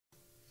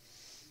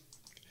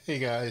Hey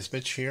guys,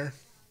 Mitch here.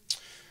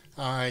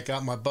 I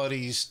got my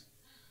buddy's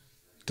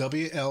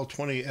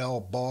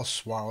WL-20L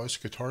Boss wireless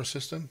guitar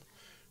system.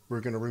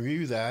 We're going to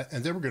review that,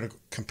 and then we're going to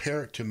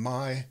compare it to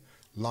my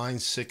Line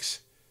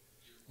 6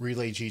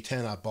 Relay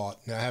G10 I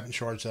bought. Now I haven't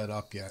charged that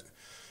up yet,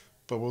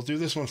 but we'll do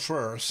this one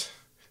first.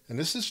 And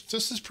this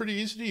is pretty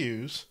easy to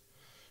use.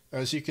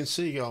 As you can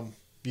see, you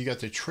got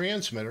the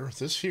transmitter.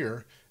 This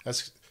here,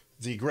 that's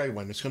the gray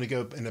one. It's going to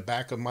go in the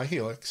back of my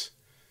Helix.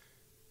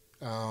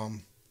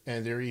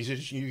 And they're easy.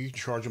 You can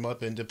charge them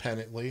up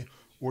independently,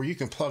 or you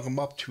can plug them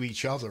up to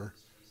each other.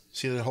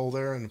 See that hole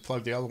there, and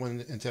plug the other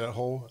one into that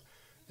hole,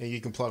 and you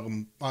can plug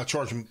them,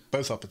 charge them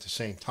both up at the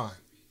same time.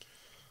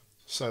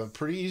 So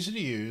pretty easy to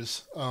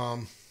use.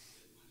 Now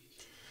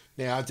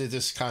I did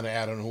this kind of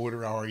out of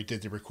order. I already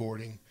did the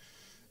recording,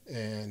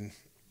 and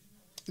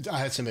I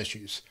had some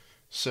issues.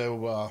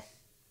 So,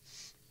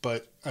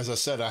 but as I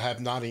said, I have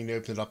not even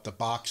opened up the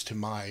box to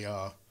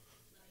my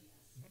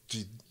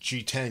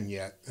G10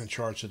 yet and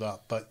charge it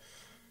up, but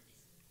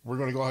we're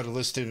going to go ahead and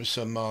listen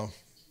to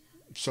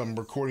some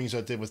recordings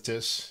I did with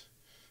this,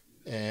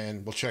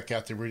 and we'll check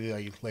out the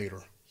relay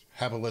later.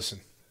 Have a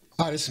listen.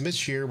 Hi, this is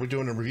Mitch here. We're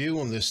doing a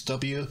review on this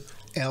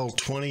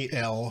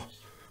WL-20L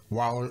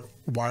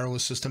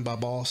wireless system by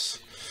Boss.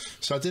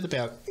 So I did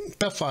about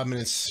 5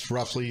 minutes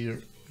roughly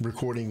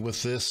recording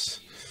with this,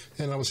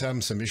 and I was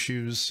having some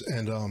issues,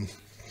 and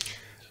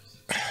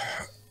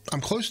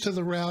I'm close to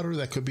the router.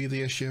 That could be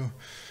the issue.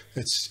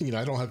 It's,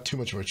 I don't have too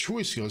much of a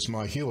choice because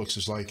my Helix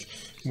is like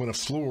on a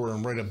floor,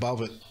 and right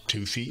above it,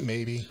 2 feet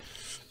maybe,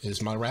 is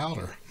my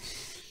router.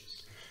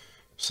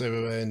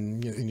 So,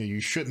 and you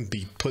shouldn't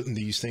be putting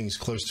these things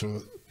close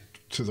to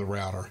the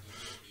router.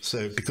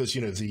 So, because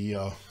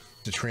the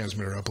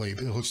transmitter, I believe,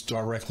 it hooks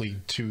directly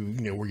to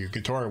where your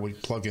guitar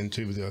would plug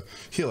into the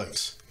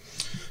Helix,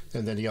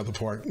 and then the other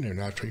part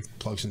naturally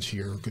plugs into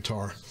your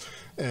guitar.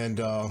 And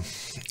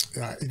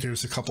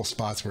there's a couple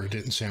spots where it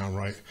didn't sound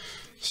right.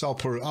 So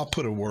I'll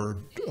put a word,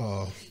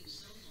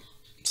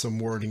 some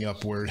wording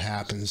up where it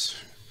happens.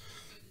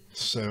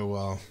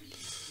 So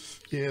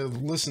yeah,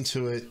 listen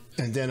to it,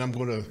 and then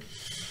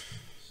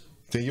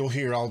then you'll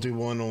hear I'll do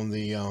one on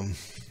the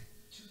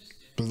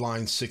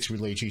Line 6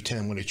 Relay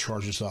G10 when it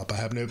charges up. I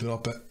haven't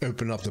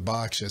opened up the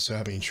box yet, so I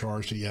haven't even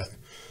charged it yet.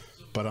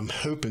 But I'm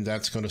hoping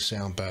that's going to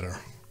sound better.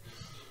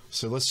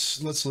 So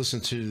let's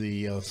listen to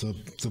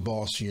the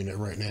Boss unit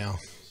right now.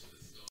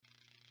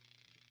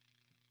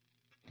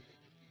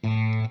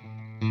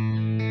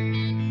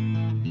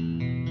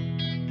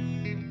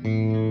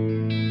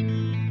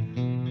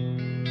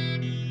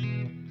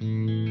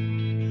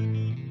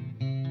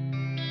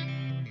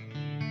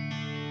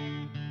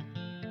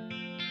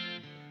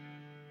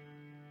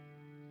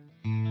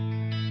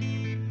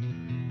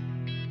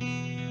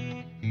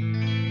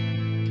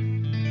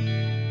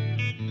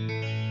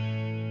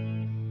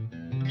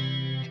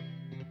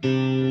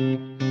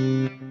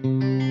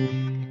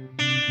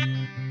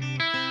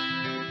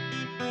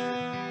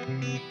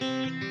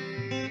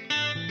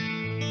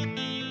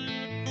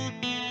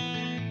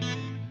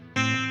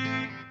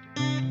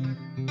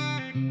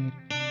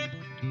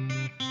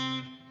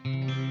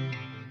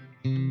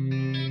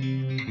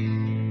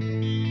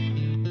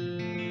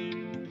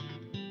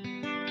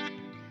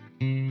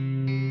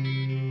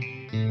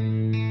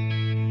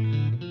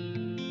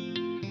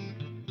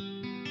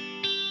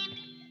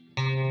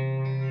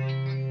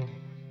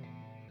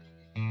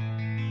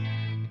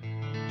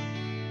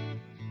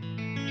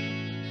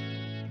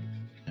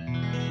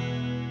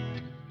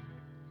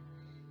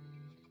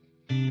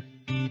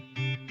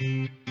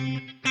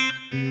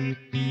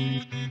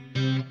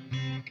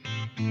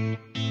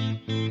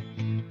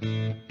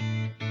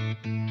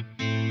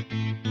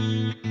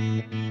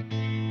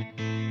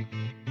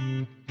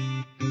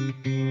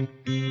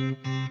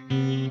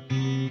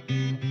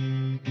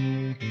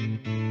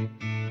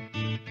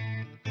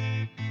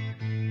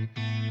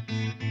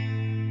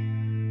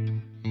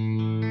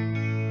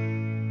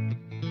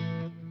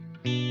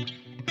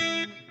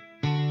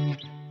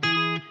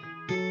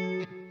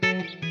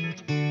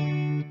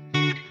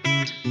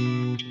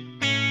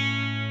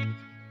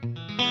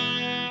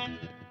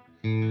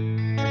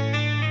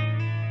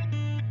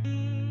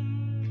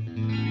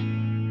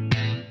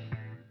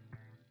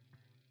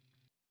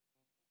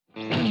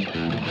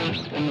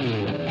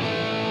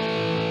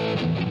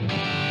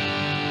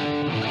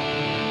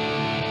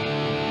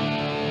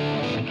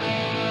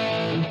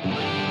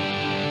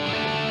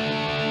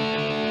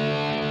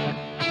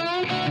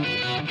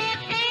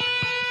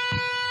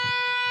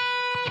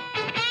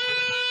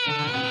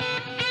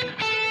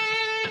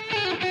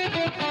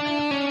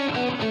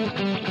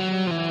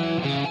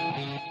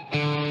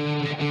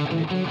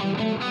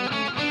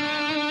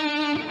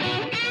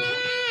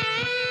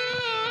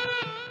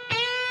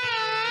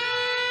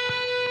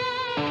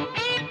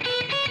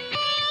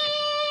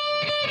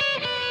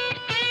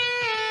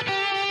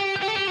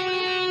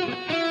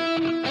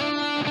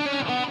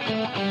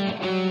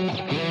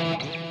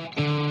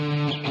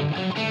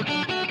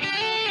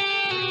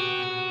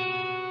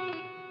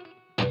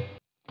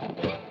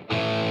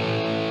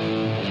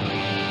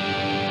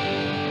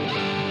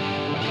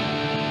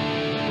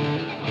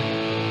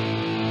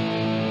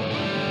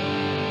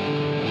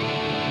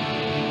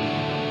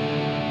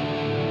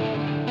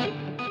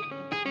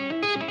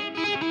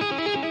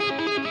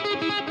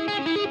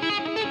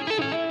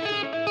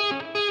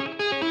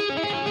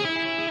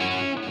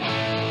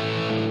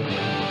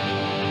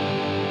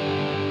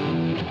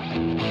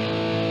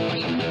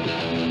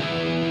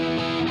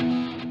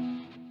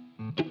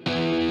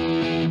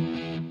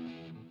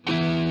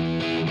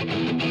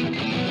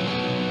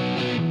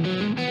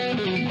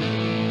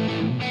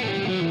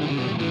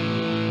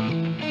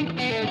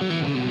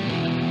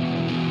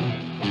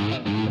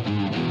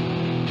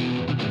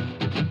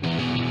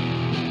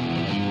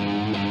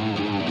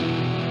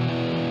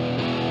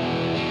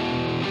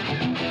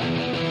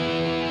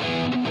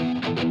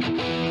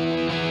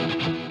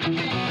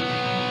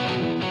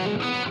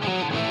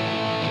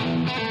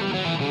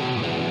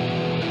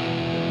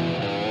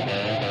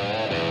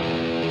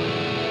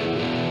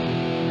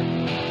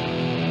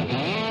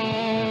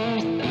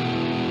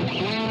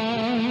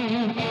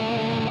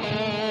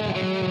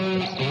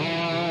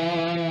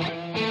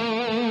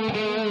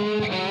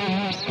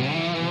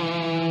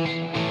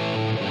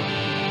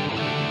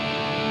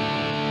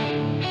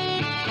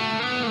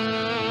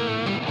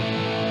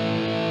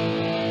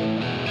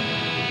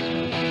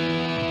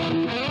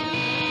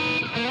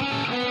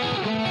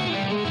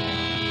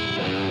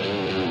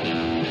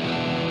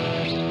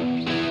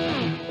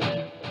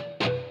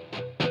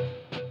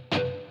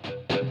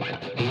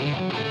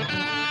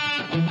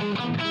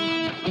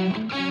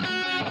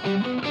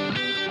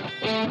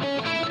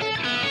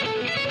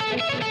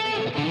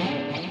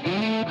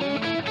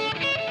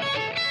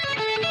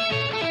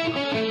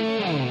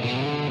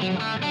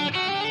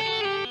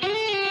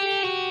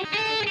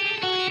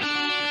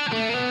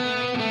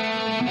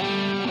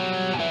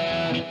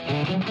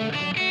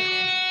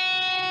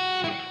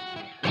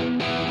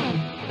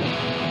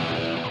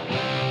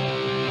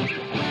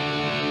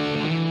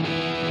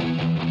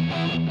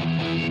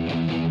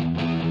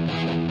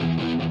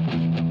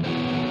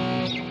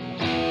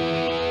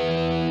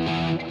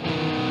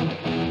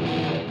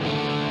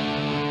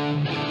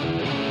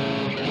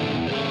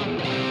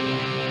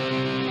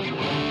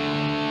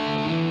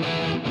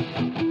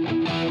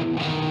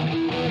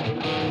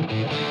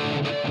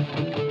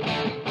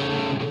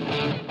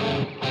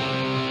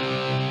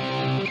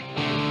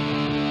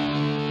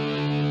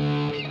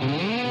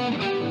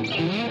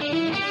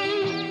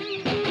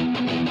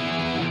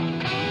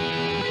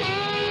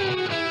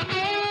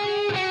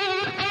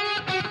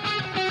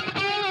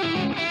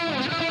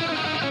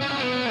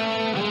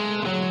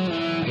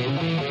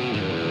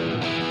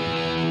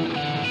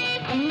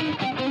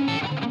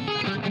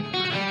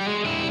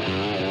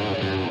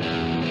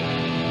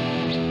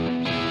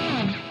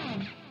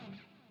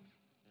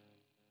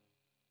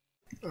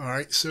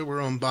 Alright, so we're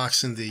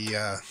unboxing the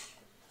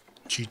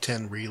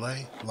G10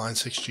 relay, Line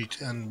 6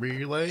 G10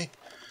 relay.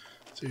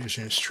 So here's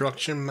your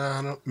instruction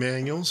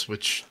manuals,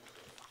 which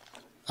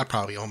I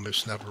probably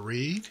almost never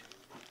read.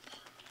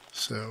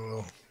 So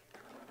we'll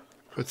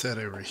put that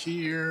over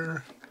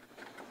here.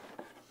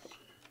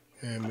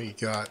 And we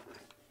got,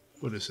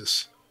 what is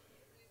this?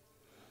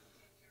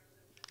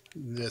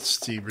 That's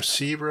the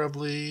receiver, I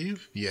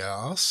believe.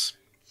 Yes.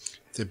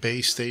 The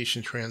base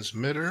station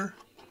transmitter.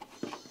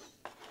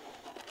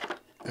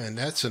 And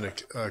that's a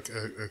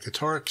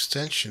guitar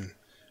extension.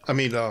 I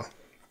mean,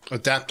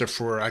 adapter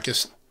for, I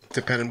guess,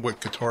 depending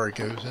what guitar it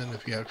goes in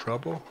if you have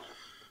trouble.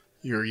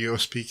 Your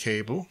USB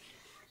cable.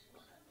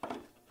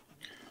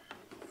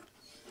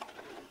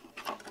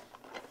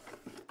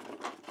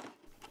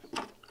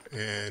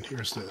 And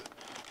here's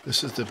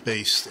this is the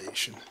base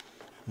station.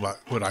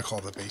 What I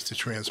call the base, the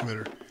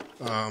transmitter.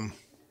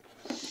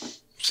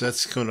 So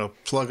that's going to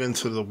plug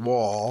into the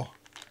wall.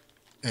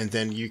 And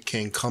then you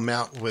can come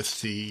out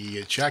with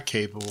the jack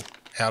cable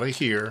out of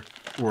here,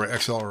 or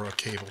XLR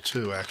cable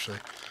too, actually,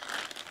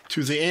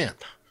 to the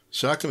amp.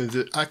 So I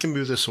can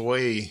move this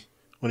away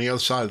on the other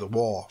side of the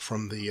wall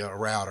from the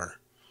router.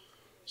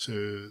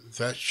 So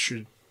that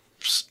should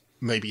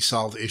maybe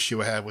solve the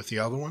issue I had with the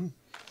other one,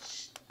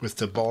 with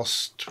the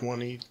Boss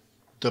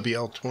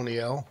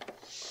WL-20L,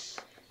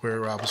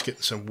 where I was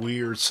getting some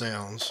weird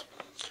sounds.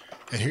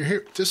 And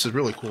here, this is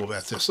really cool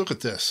about this. Look at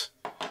this.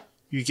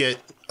 You get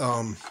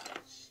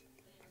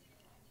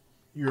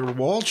your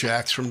wall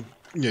jacks from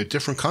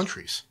different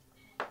countries.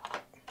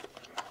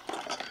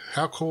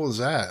 How cool is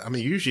that? I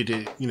mean,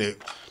 usually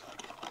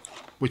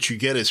what you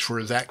get is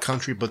for that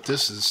country, but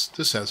this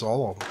has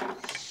all of them.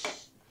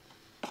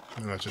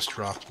 And I just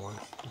dropped one,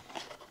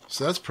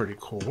 so that's pretty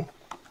cool.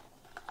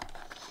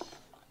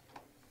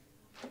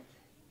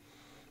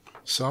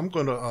 So I'm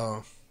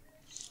gonna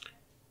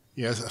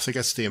yeah, I think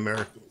that's the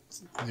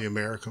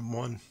American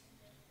one.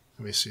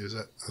 Let me see, is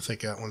that, I think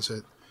that one's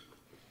it.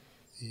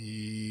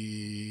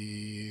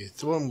 The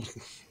one,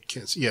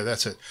 can't see, yeah,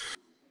 that's it.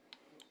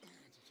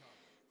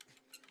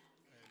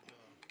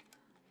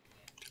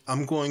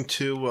 I'm going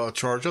to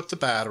charge up the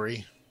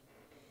battery,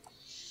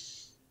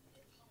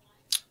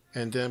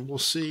 and then we'll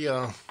see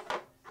if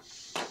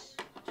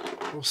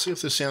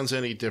this sounds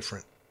any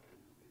different.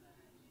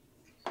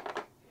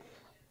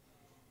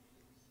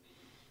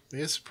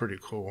 It's pretty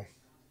cool.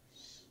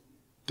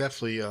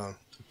 Definitely, the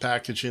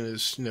packaging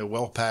is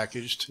well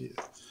packaged.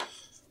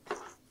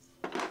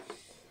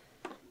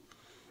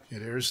 Yeah,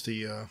 there's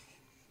the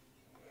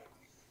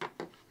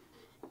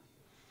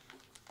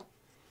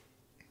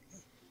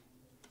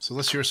so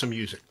let's hear some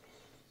music.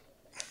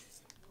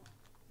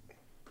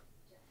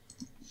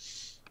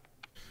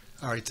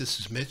 Alright, this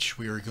is Mitch.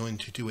 We are going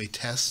to do a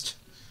test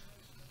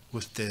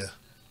with the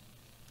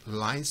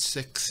Line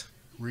 6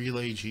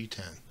 Relay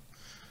G10.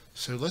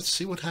 So let's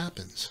see what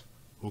happens.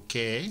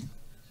 Okay.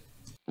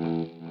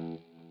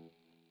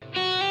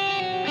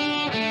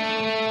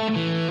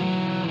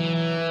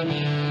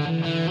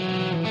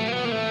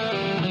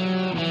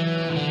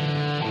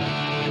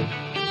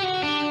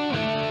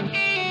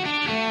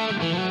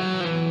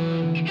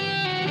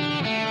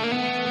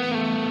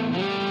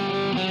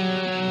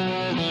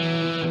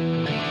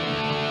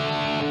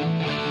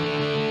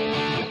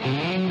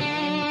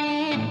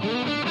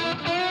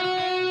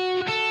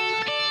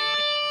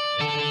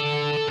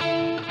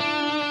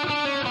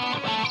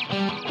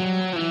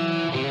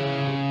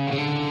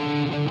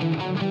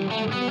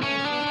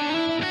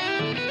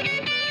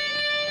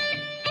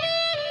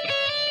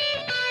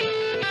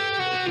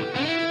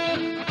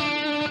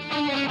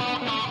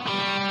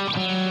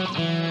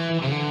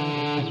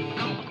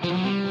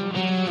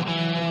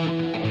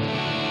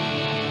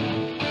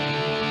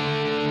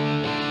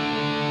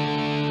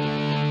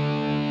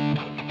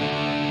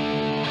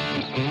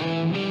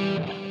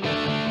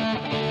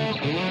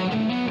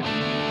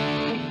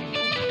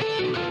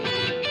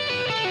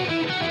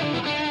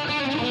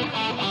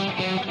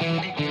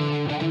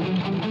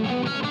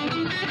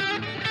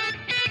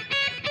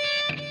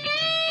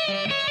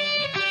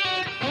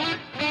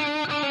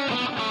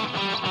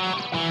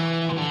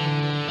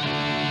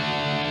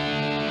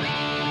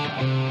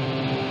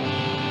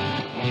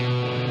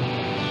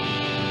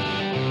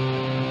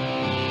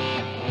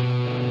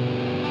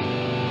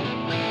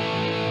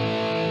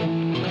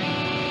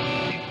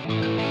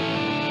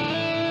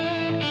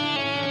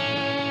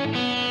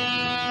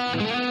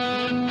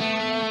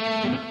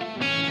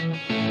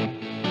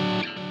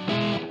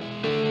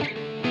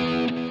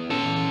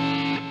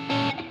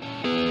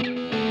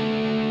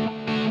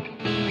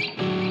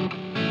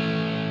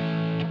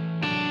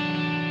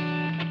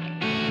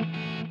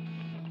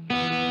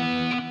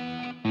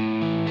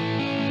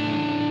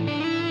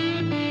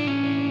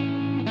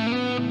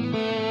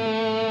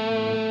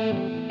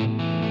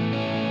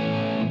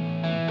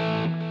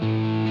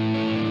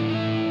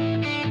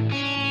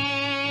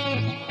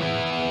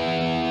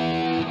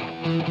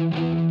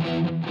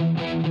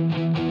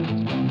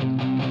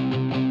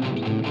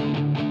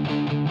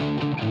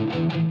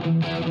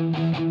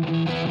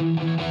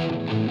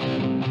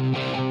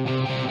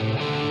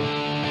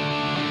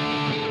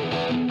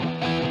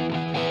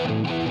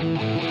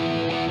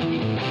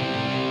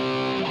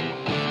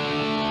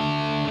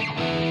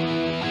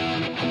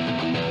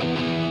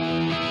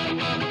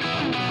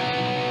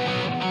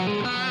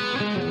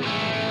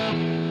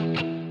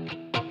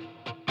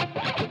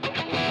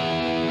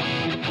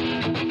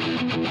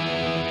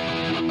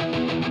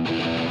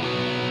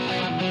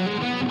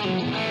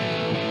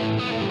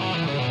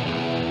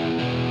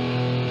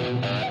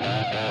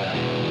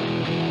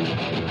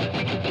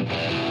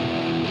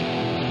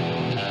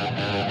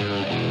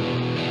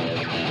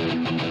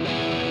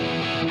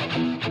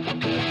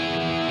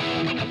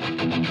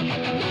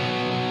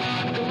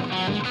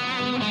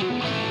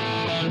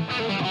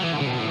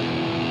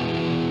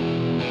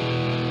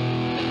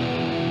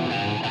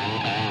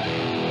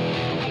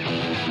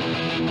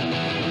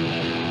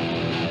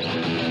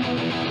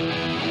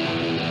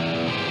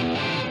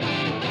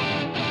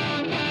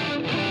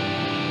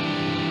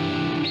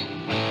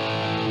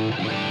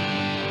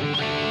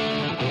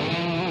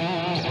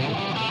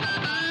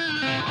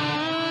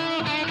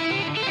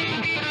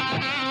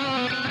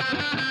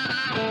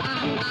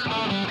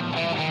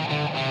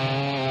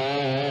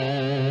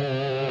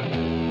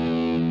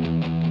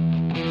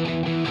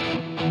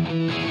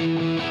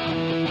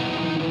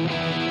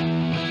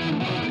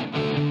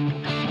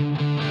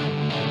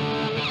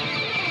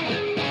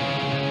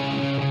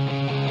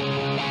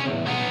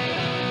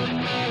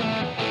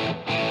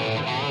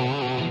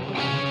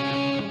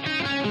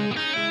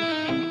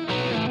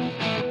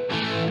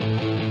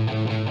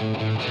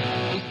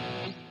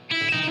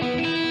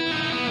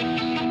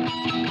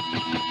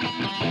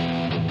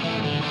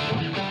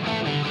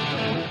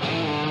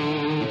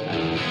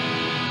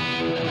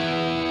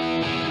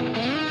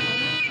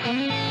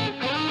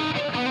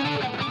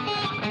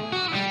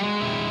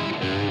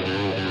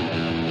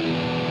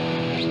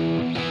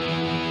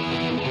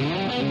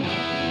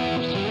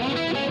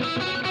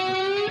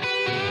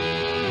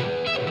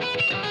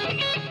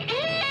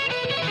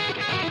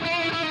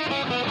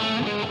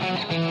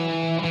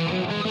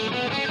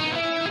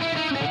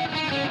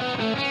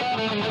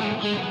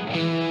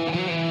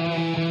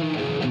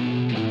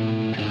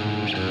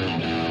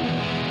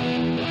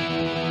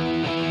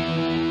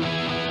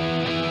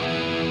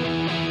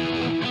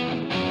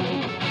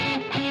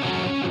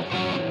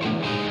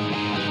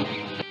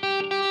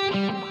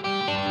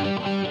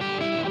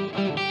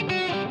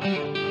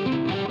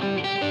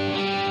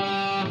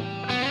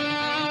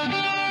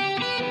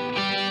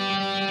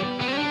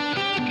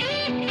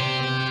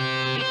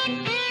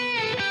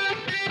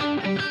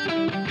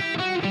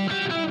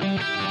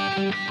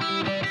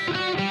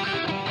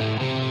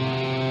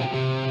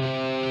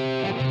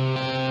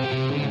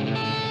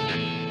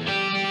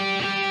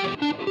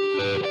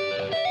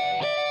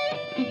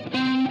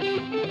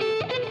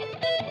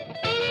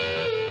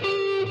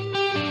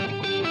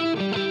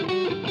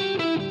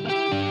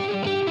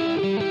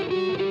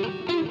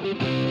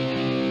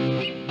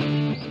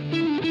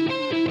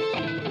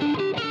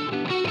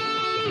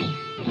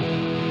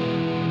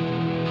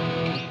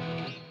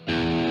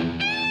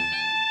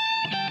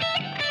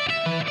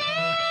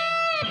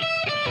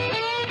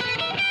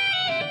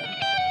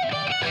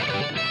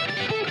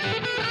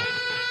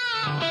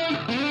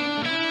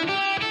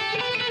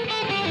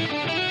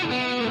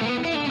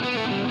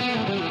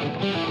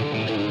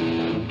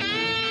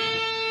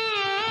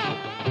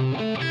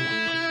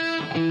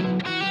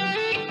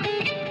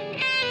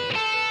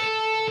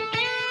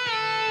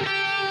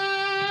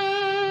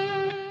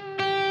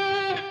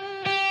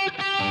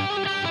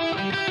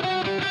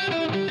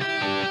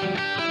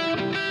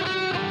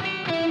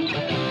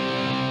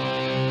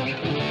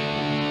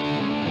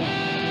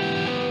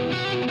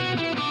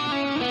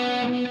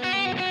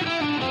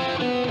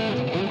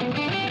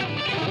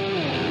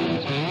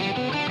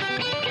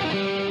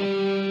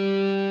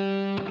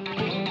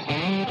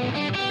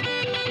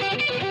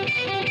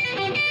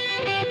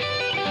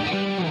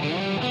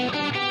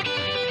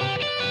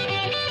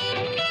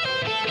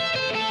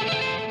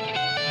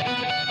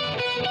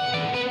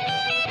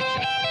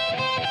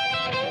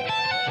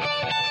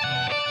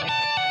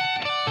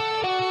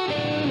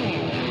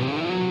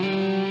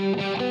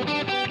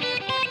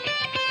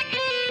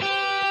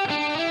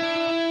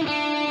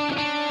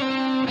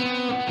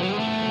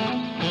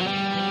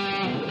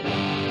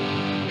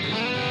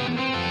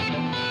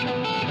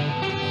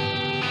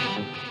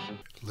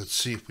 Let's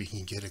see if we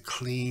can get a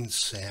clean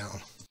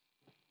sound.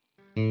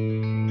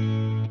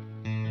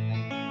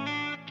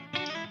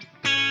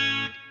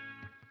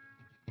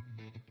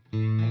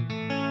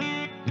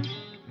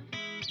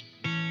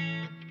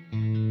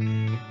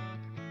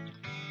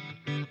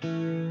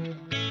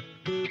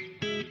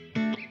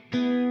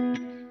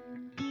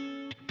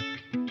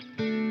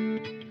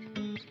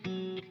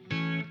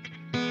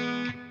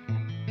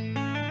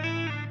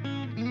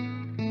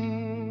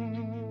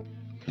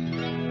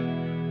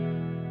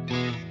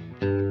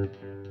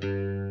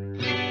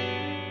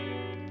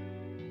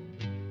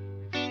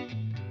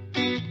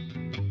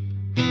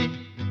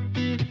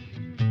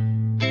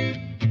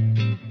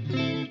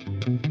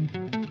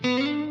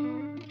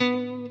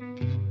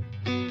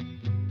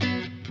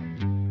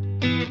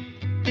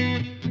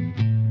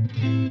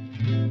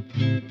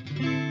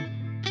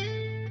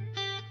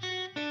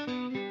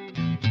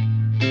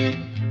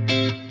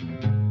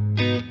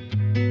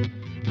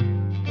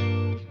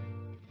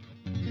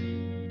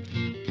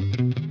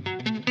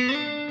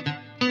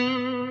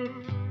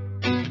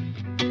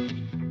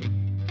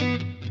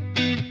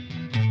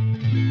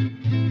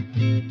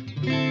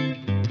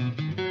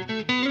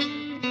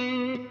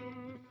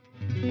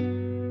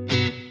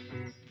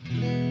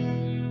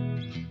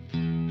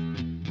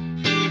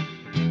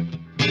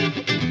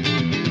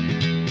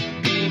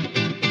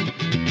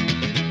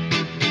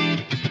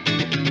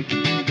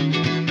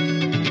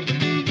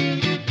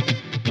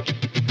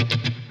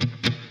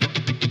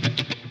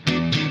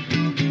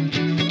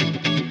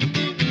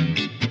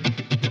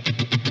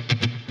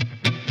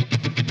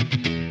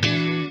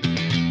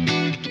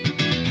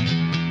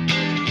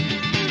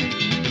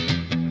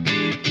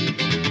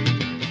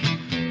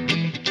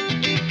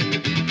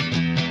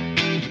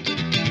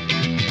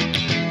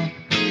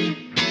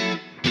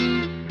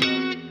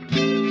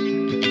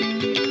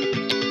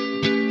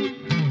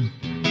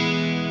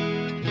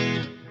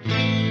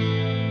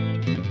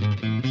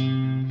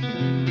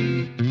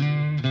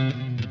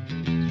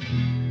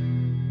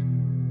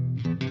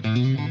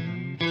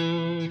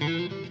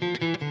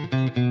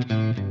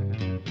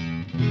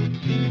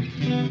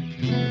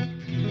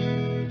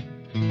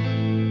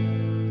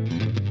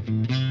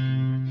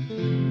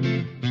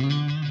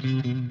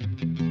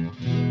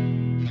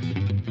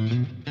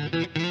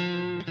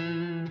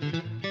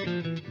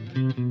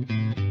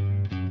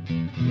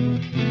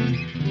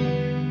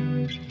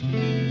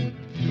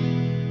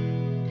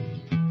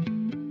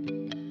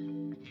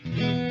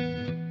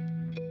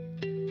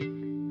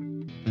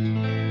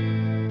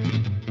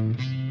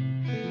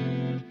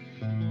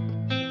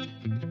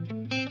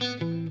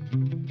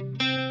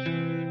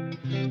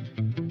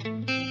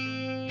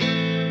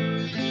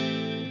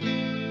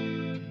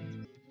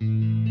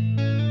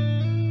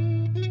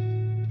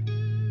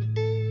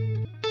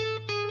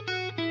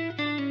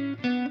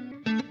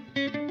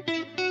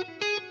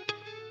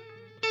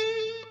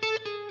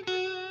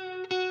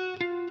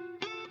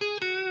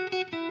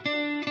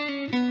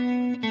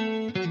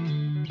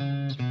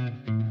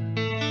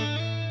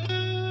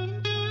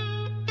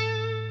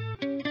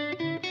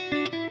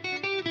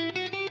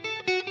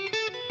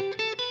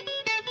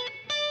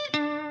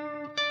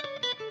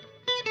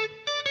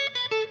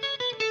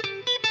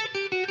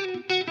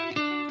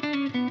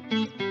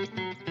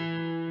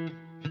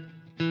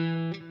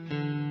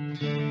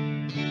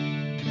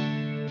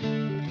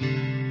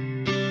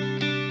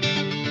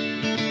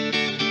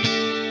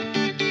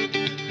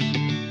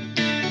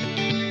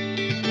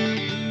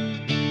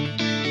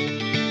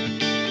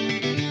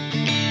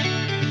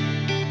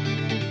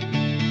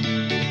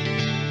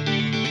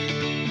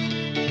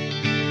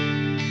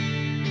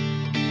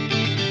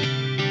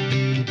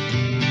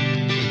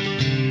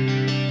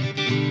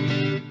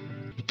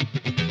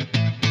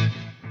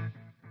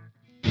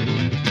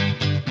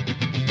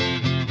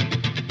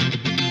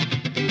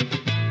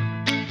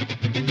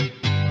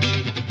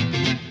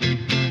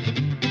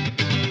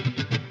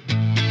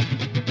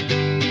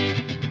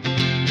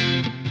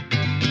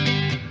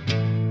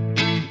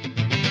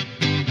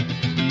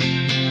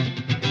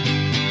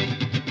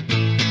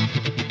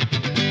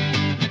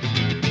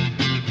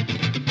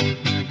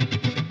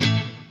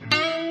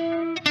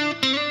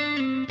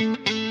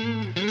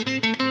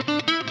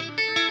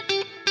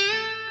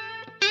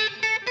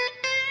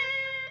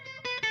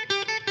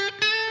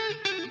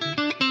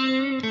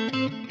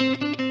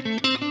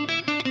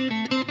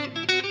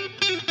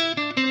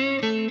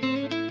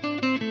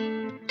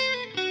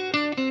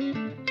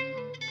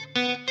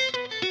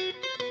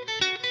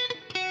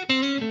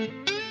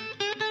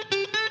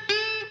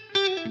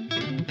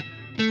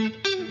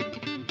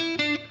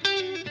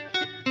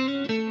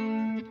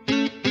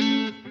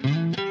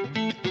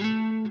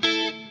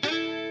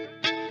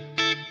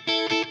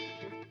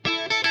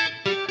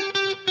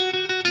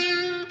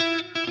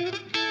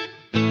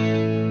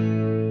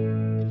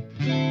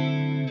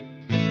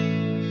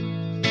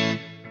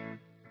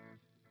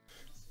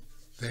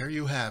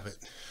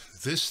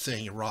 this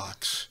thing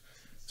rocks.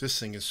 This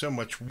thing is so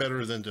much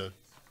better than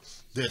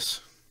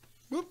this.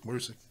 Whoop,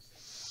 where's it?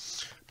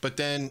 But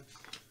then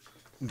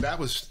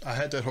I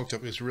had that hooked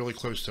up. It's really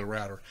close to the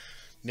router.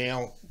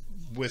 Now,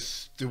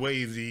 with the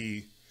way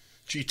the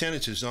G10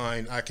 is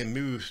designed, I can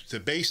move the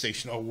base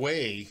station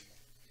away,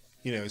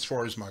 you know, as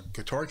far as my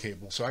guitar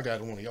cable. So I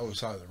got it on the other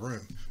side of the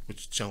room,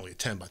 which is only a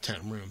 10 by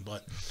 10 room,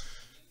 but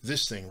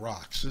this thing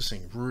rocks. This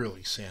thing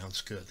really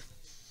sounds good.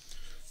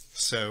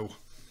 So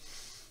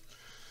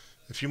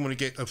if you want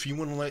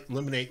to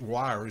eliminate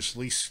wires, at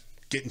least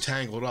getting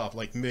tangled up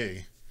like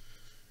me,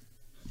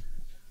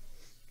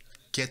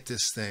 get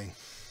this thing.